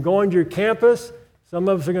 and you're going to your campus. Some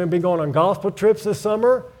of us are going to be going on gospel trips this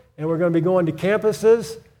summer, and we're going to be going to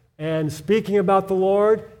campuses and speaking about the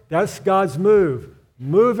Lord. That's God's move.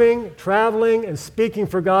 Moving, traveling, and speaking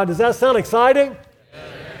for God. Does that sound exciting?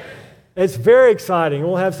 Yes. It's very exciting.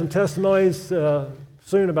 We'll have some testimonies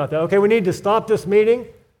soon about that. Okay, we need to stop this meeting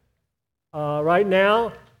right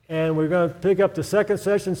now, and we're going to pick up the second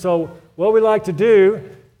session. So what we like to do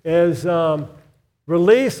is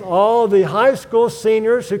release all the high school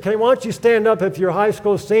seniors who came. Why don't you stand up if you're a high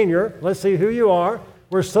school senior? Let's see who you are.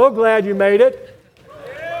 We're so glad you made it.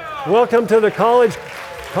 Yeah. Welcome to the college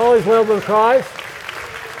level of Christ.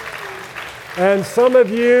 And some of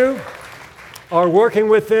you are working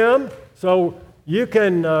with them, so you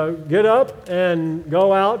can get up and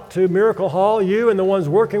go out to Miracle Hall. You and the ones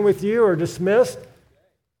working with you are dismissed.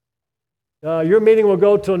 Your meeting will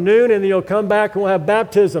go till noon, and then you'll come back and we'll have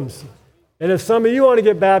baptisms. And if some of you want to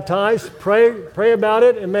get baptized, pray about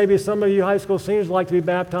it, and maybe some of you high school seniors would like to be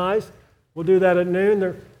baptized. We'll do that at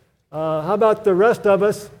noon. How about the rest of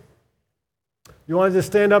us? You want to just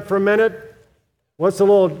stand up for a minute? What's a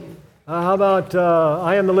little... how about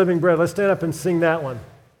I Am the Living Bread? Let's stand up and sing that one.